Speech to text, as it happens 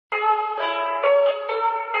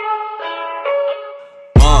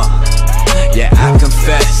Yeah, I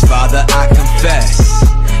confess, Father, I confess,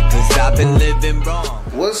 'cause I've been living wrong.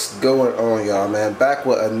 What's going on, y'all, man? Back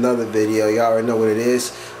with another video. Y'all already know what it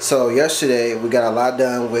is. So yesterday we got a lot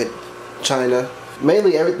done with China,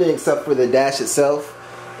 mainly everything except for the dash itself.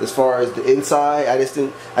 As far as the inside, I just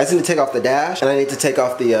need to take off the dash, and I need to take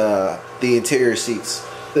off the interior seats.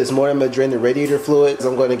 This morning I'm gonna drain the radiator fluid.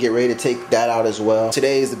 I'm gonna get ready to take that out as well.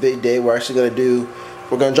 Today is the big day.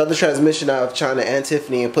 We're gonna drop the transmission out of China and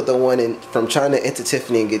Tiffany and put the one in from China into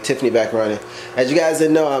Tiffany and get Tiffany back running. As you guys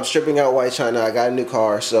didn't know, I'm stripping out white China. I got a new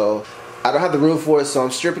car, so I don't have the room for it, so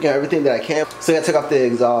I'm stripping out everything that I can. Still gotta take off the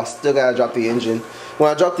exhaust. Still gotta drop the engine.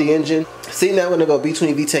 When I drop the engine, see, now I'm gonna go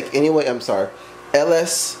B20 VTEC anyway. I'm sorry,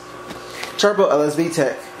 LS Turbo LS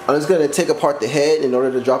VTEC. I'm just gonna take apart the head in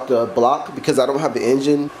order to drop the block because I don't have the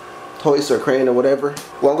engine hoist or crane or whatever.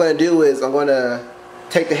 What I'm gonna do is I'm gonna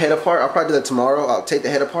take the head apart. I'll probably do that tomorrow. I'll take the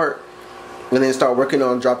head apart and then start working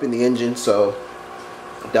on dropping the engine. So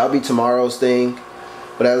that'll be tomorrow's thing.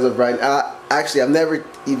 But as of right now, actually, I've never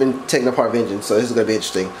even taken apart an engine, so this is gonna be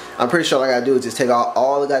interesting. I'm pretty sure all I gotta do is just take out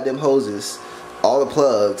all the goddamn hoses, all the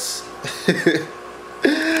plugs,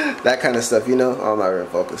 that kind of stuff, you know. I'm not really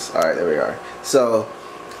focused. All right, there we are. So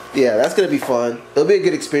yeah, that's gonna be fun. It'll be a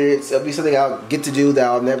good experience. It'll be something I'll get to do that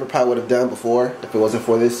I'll never probably would have done before if it wasn't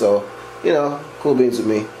for this. So, you know, cool beans with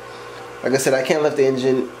me. Like I said, I can't lift the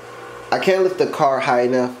engine. I can't lift the car high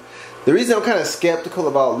enough. The reason I'm kind of skeptical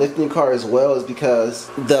about lifting the car as well is because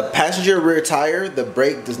the passenger rear tire, the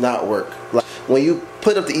brake does not work. Like, when you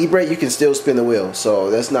put up the e-brake, you can still spin the wheel.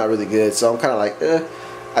 So that's not really good. So I'm kind of like,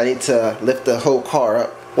 I need to lift the whole car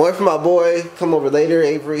up. One for my boy, come over later,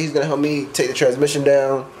 Avery. He's going to help me take the transmission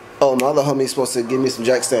down. Oh, my other homie's supposed to give me some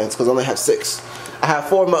jack stands because I only have 6. I have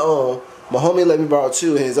 4 of my own. My homie let me borrow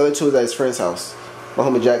 2, and his other 2 is at his friend's house. My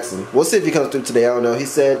homie Jackson. We'll see if he comes through today. I don't know. He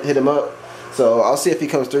said hit him up. So I'll see if he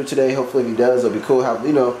comes through today. Hopefully if he does, it'll be cool. Have,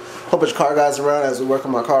 you know, a whole bunch of car guys around as we work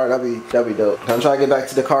on my car. That'd be dope. I'm trying to get back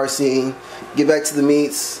to the car scene, get back to the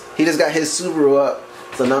meets. He just got his Subaru up.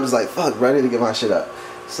 So now I'm just like, fuck, bro, I need to get my shit up.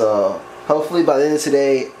 So hopefully by the end of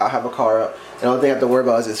today, I'll have a car up. And the only thing I have to worry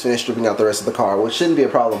about is just finish stripping out the rest of the car, which shouldn't be a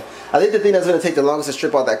problem. I think the thing that's going to take the longest to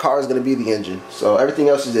strip out that car is going to be the engine. So everything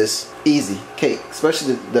else is just easy, cake,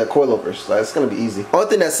 especially the coilovers. Like, it's going to be easy. Only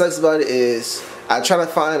thing that sucks about it is I try to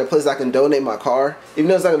find a place I can donate my car, even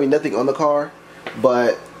though it's not going to be nothing on the car.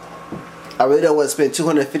 But I really don't want to spend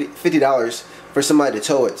 $250 for somebody to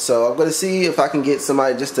tow it. So I'm going to see if I can get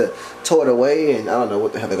somebody just to tow it away, and I don't know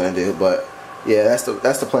what the hell they're going to do. But yeah, that's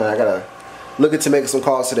the plan. I got to look into making some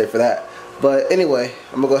calls today for that. But anyway,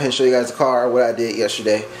 I'm going to go ahead and show you guys the car, what I did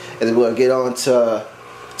yesterday. And then we'll get on to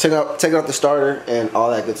taking out the starter and all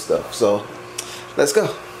that good stuff. So, let's go.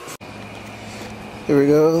 Here we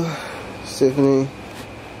go. Tiffany.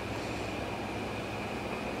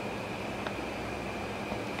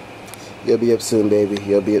 You'll be up soon, baby.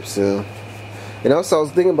 You'll be up soon. And also, I was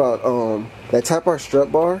thinking about that Type R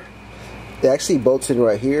strut bar. It actually bolts in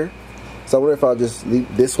right here. So I wonder if I'll just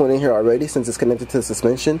leave this one in here already since it's connected to the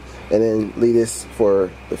suspension, and then leave this for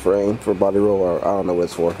the frame, for body roll, or I don't know what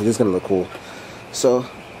it's for. It's just gonna look cool. So,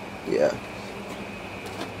 yeah.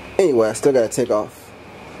 Anyway, I still gotta take off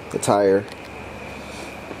the tire.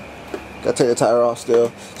 Gotta take the tire off still.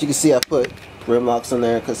 As you can see, I put rim locks on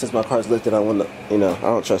there because since my car's lifted, I want to, you know, I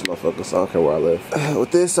don't trust my focus. I don't care where I live.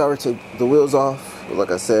 With this, I already took the wheels off.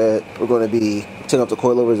 Like I said, we're going to be taking off the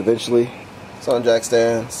coilovers eventually. It's on jack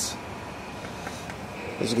stands.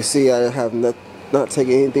 As you can see, I have not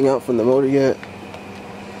taken anything out from the motor yet,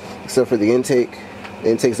 except for the intake.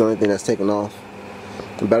 The intake's the only thing that's taken off.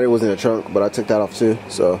 The battery was in the trunk, but I took that off too.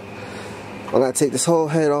 So I'm gonna take this whole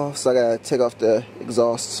head off. So I gotta take off the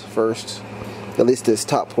exhaust first, at least this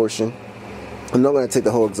top portion. I'm not gonna take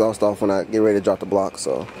the whole exhaust off when I get ready to drop the block.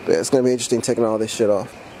 So, but it's gonna be interesting taking all this shit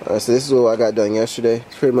off. All right, so this is what I got done yesterday.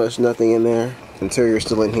 Pretty much nothing in there. Interior's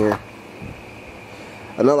still in here.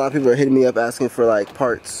 I know a lot of people are hitting me up asking for like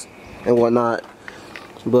parts and whatnot,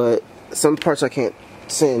 but some parts I can't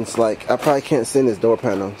send. Like, I probably can't send this door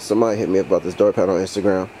panel. Somebody hit me up about this door panel on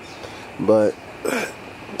Instagram, but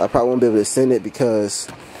I probably won't be able to send it because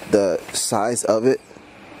the size of it,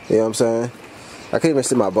 you know what I'm saying? I can't even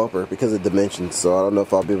send my bumper because of dimensions, so I don't know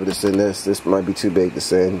if I'll be able to send this. This might be too big to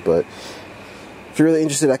send, but if you're really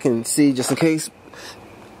interested, I can see just in case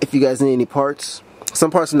if you guys need any parts. Some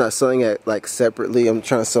parts I'm not selling at like separately. I'm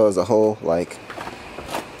trying to sell as a whole. Like,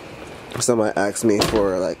 somebody asked me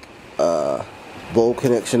for like a bulb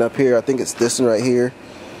connection up here. I think it's this one right here.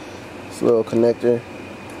 This little connector.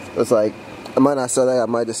 It's like, I might not sell that. I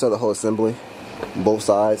might just sell the whole assembly, both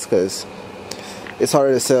sides, because it's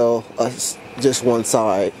harder to sell just one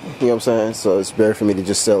side. You know what I'm saying? So it's better for me to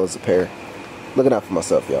just sell as a pair. looking out for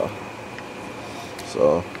myself, y'all.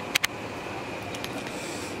 So,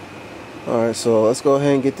 alright, so let's go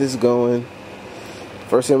ahead and get this going.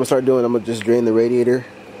 First thing I'm gonna start doing, I'm gonna just drain the radiator.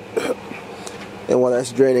 And while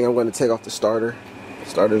that's draining, I'm gonna take off the starter.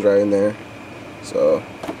 Starter's right in there. So,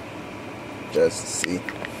 just see,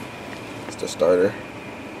 it's the starter.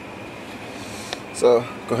 So,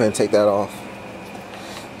 go ahead and take that off.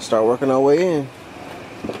 Start working our way in.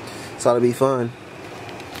 It's ought to be fun.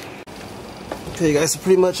 Okay guys, so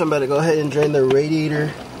pretty much I'm about to go ahead and drain the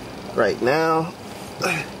radiator right now.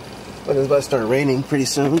 But it's about to start raining pretty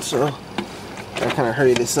soon, so I kind of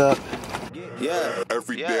hurry this up. Yeah.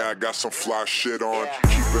 Every day I got some fly shit on,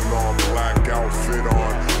 keeping on black outfit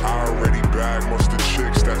on. I already bagged most of the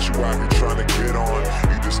chicks that you out here trying to get on.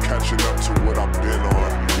 You just catching up to what I've been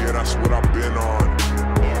on. Yeah, that's what I've been on.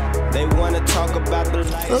 They wanna talk about the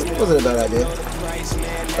lights. That wasn't a bad idea. I'm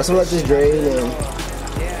gonna let this drain and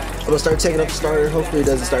I'm gonna start taking up the starter. Hopefully it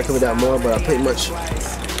doesn't start coming down more, but I pretty much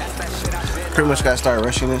gotta start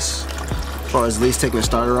rushing this as far as at least taking the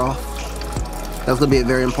starter off. That's gonna be a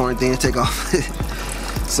very important thing to take off.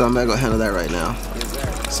 So I'm gonna go handle that right now.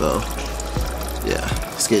 So yeah,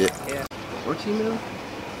 let's get it. 14 mil?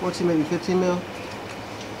 14, maybe 15 mil?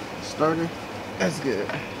 Starter? That's good.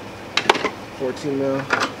 14 mil. Let's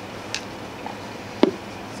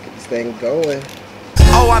get this thing going.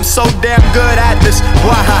 Oh, I'm so damn good at this.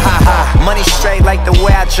 Wahahaha. Money straight like the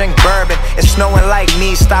way I drink bourbon. It's snowing like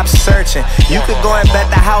me, stop searching. You could go and bet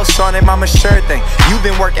the house on it, mama, sure thing. You've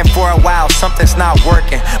been working for a while, something's not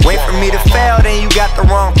working. Wait for me to fail, then you got the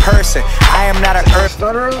wrong person. I am not an earth.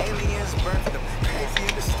 Starter up.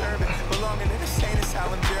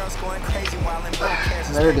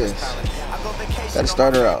 There it is. Got the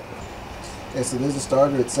starter out. Okay, so there's the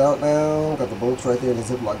starter, it's out now. Got the bolts right there in the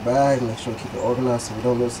Ziploc bag. Make sure to keep it organized so we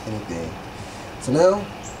don't lose anything. So now,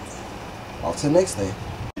 off to the next thing.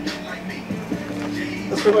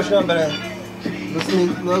 That's pretty much done, but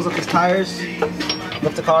listen, those up his tires,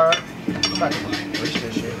 lift the car up. I'm about to push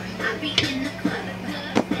this shit.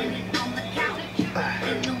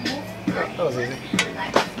 That was easy.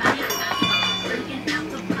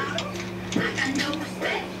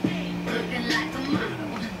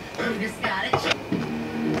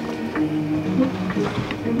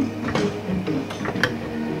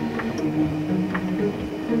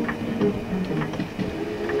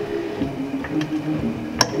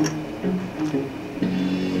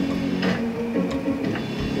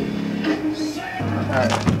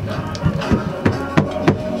 Alright.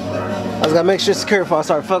 I just gotta make sure it's secure before I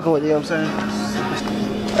start fucking with you, know what I'm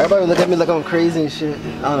saying? Everybody look at me like I'm crazy and shit.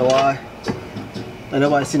 I don't know why. Like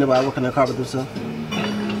nobody see nobody working their car with themselves.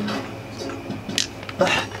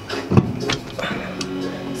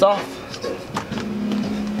 It's off.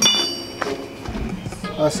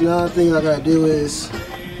 So the other thing I gotta do is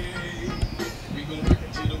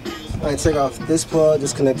I take off this plug,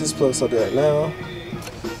 disconnect this plug, so I'll do that now.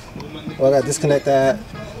 Well, I gotta disconnect that,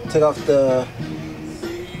 take off the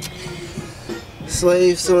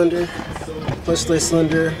slave cylinder, push slave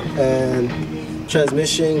cylinder, and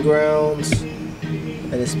transmission grounds,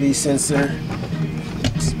 and the speed sensor.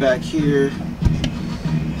 It's back here.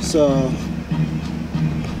 So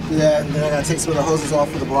do that, and then I gotta take some of the hoses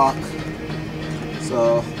off of the block.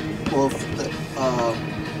 So both the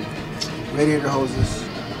radiator hoses. So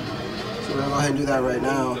we're gonna go ahead and do that right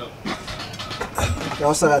now. I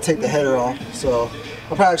also gotta take the header off. So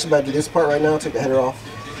I'm probably actually about to do this part right now, take the header off.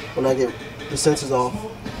 When I get the sensors off,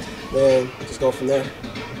 then just go from there.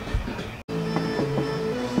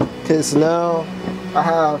 Okay, so now I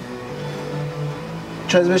have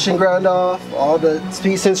transmission ground off, all the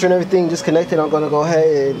speed sensor and everything disconnected. I'm gonna go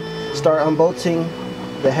ahead and start unbolting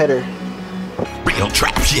the header. Real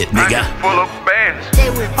trap shit, nigga. Full of bands.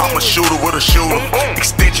 I'm a shooter with a shooter.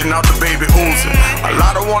 Extension out the baby oozing. A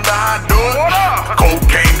lot of wonder how I do it.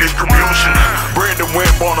 Cocaine distribution. Brandon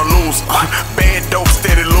Webb on a loser. Bad dope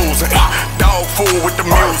steady losing. Dog food with the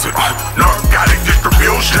music. Narcotic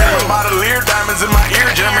distribution. Modelier diamonds in my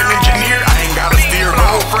ear. German engineer. I ain't gotta steer.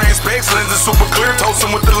 Gold frame specs. Lenses super clear.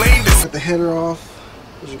 Toasting with the lane. Got the header off.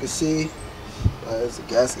 As you can see, there's a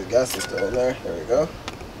gasket. Gasket's still in there. There we go.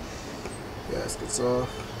 Gaskets off.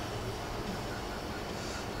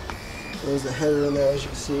 There's the header in there, as you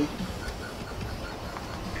can see.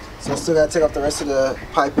 So I still gotta take off the rest of the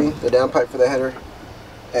piping, the down pipe for the header,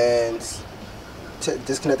 and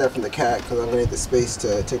disconnect that from the cat because I'm gonna need the space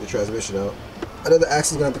to take the transmission out. I know the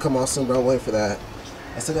axle's gonna have to come off soon, but I'm waiting for that.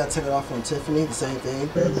 I still gotta take it off from Tiffany, the same thing.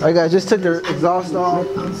 Alright guys, just took the exhaust off,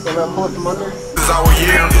 so I'm gonna pull it from under.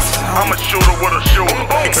 I'm a shooter with a shooter.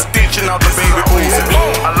 Extension out the baby oozing.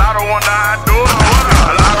 A lot of wonder how I do it.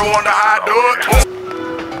 A lot of wonder how I do it.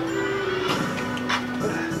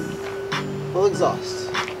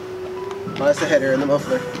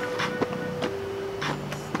 muffler.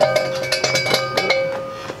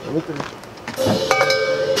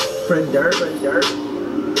 Friend Dirt.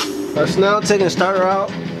 So now taking the starter out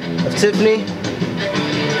of Tiffany.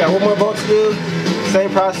 Got one more bolt to do.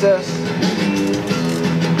 Same process.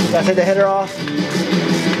 Gotta take the header off.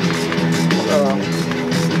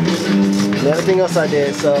 And everything else I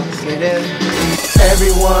did, so let's get in.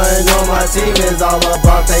 Everyone on my team is all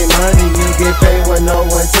about their money. You get paid with no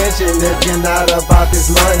intention if you're not about this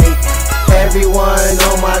money. Everyone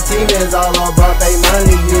on my team is all about their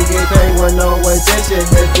money. You get paid with no intention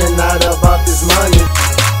if you're not about this money.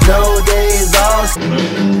 No days off.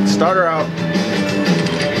 Starter out.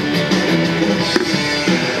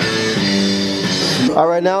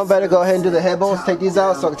 Alright, now I'm about to go ahead and do the head bolts. Take these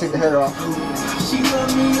out so I can take the header off. She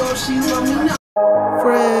love me or she love me not.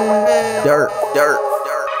 Dirt.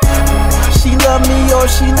 She love me or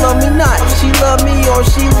she love me not. She love me or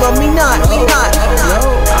she love me not.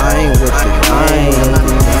 I ain't with the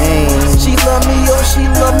game. She love me or she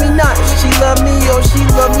love me not. She love me or she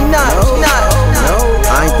love me not.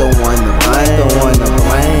 I ain't the one to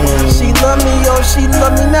blame. She love me or she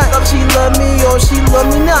love me not. She love me or she love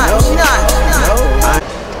me not.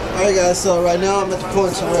 Alright guys, so right now I'm at the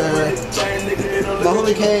point where my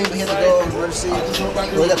homie came, we had to go emergency.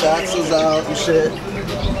 We got the axles out and shit.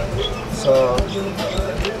 So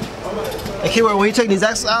the key word, when you take these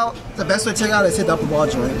axles out, the best way to take it out is hit the upper ball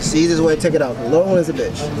joint. It's the easiest way to take it out. The lower one is a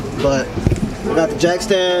bitch. But we got the jack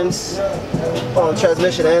stands on the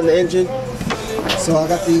transmission and the engine. So I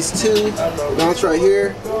got these two mounts right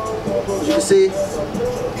here. As you can see,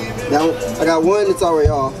 that one, I got one that's already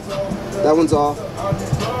off. That one's off.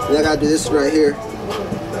 And I gotta do this right here.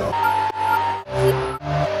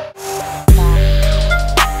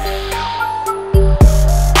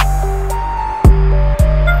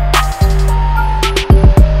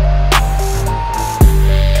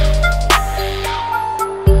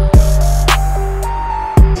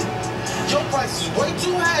 Your price is way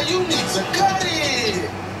too high, you need to cut it.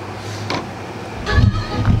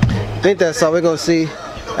 Ain't that so? We're gonna see.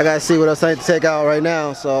 I gotta see what else I need to take out right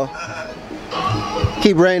now, so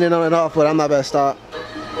keep raining on and off, but I'm not gonna stop.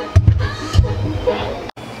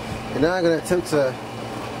 And now I'm gonna attempt to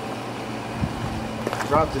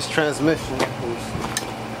drop this transmission.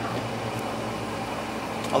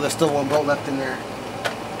 Oh, there's still one bolt left in there.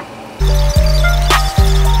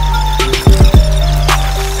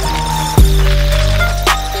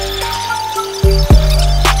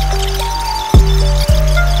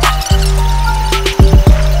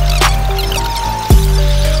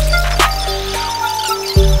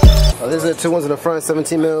 These are the two ones in the front,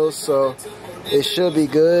 17 mils, so it should be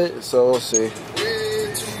good, so we'll see.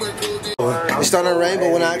 It's starting to rain,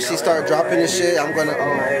 but when I actually start dropping this shit, I'm gonna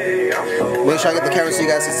make sure I get the camera so you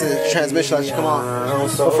guys can see the transmission actually come on.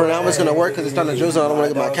 But for now, it's gonna work because it's starting to drizzle. I don't want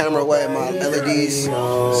to get my camera wet and my LEDs,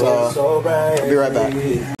 so I'll be right back.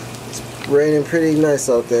 It's raining pretty nice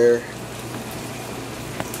out there.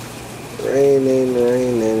 Raining.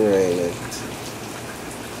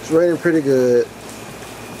 It's raining pretty good.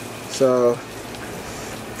 So,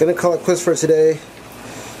 gonna call it quits for today.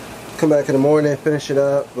 Come back in the morning, finish it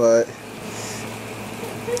up, but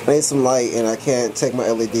I need some light and I can't take my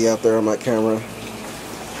LED out there on my camera.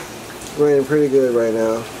 It's raining pretty good right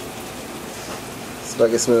now. So I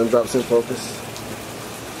get some of them drops in focus.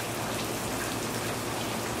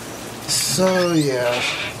 So yeah.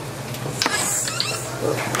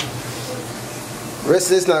 The rest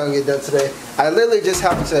of this not gonna get done today. I literally just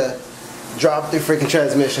have to drop the freaking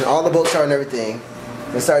transmission, all the bolts are and everything.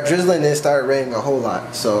 It started drizzling and it started raining a whole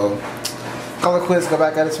lot. So call it quits, go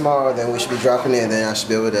back at it tomorrow, then we should be dropping it, and then I should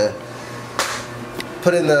be able to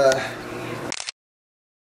put in the,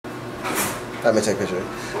 let me take a picture.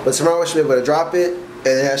 But tomorrow I should be able to drop it, and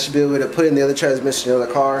then I should be able to put in the other transmission in the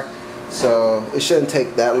car. So it shouldn't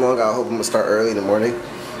take that long. I hope I'm gonna start early in the morning.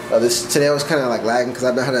 Today I was kind of like lagging because I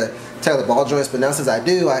don't know how to tackle the ball joints, but now since I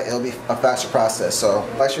do, it'll be a faster process. So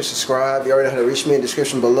like, share, subscribe. You already know how to reach me in the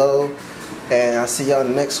description below, and I'll see y'all in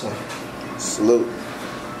the next one. Salute.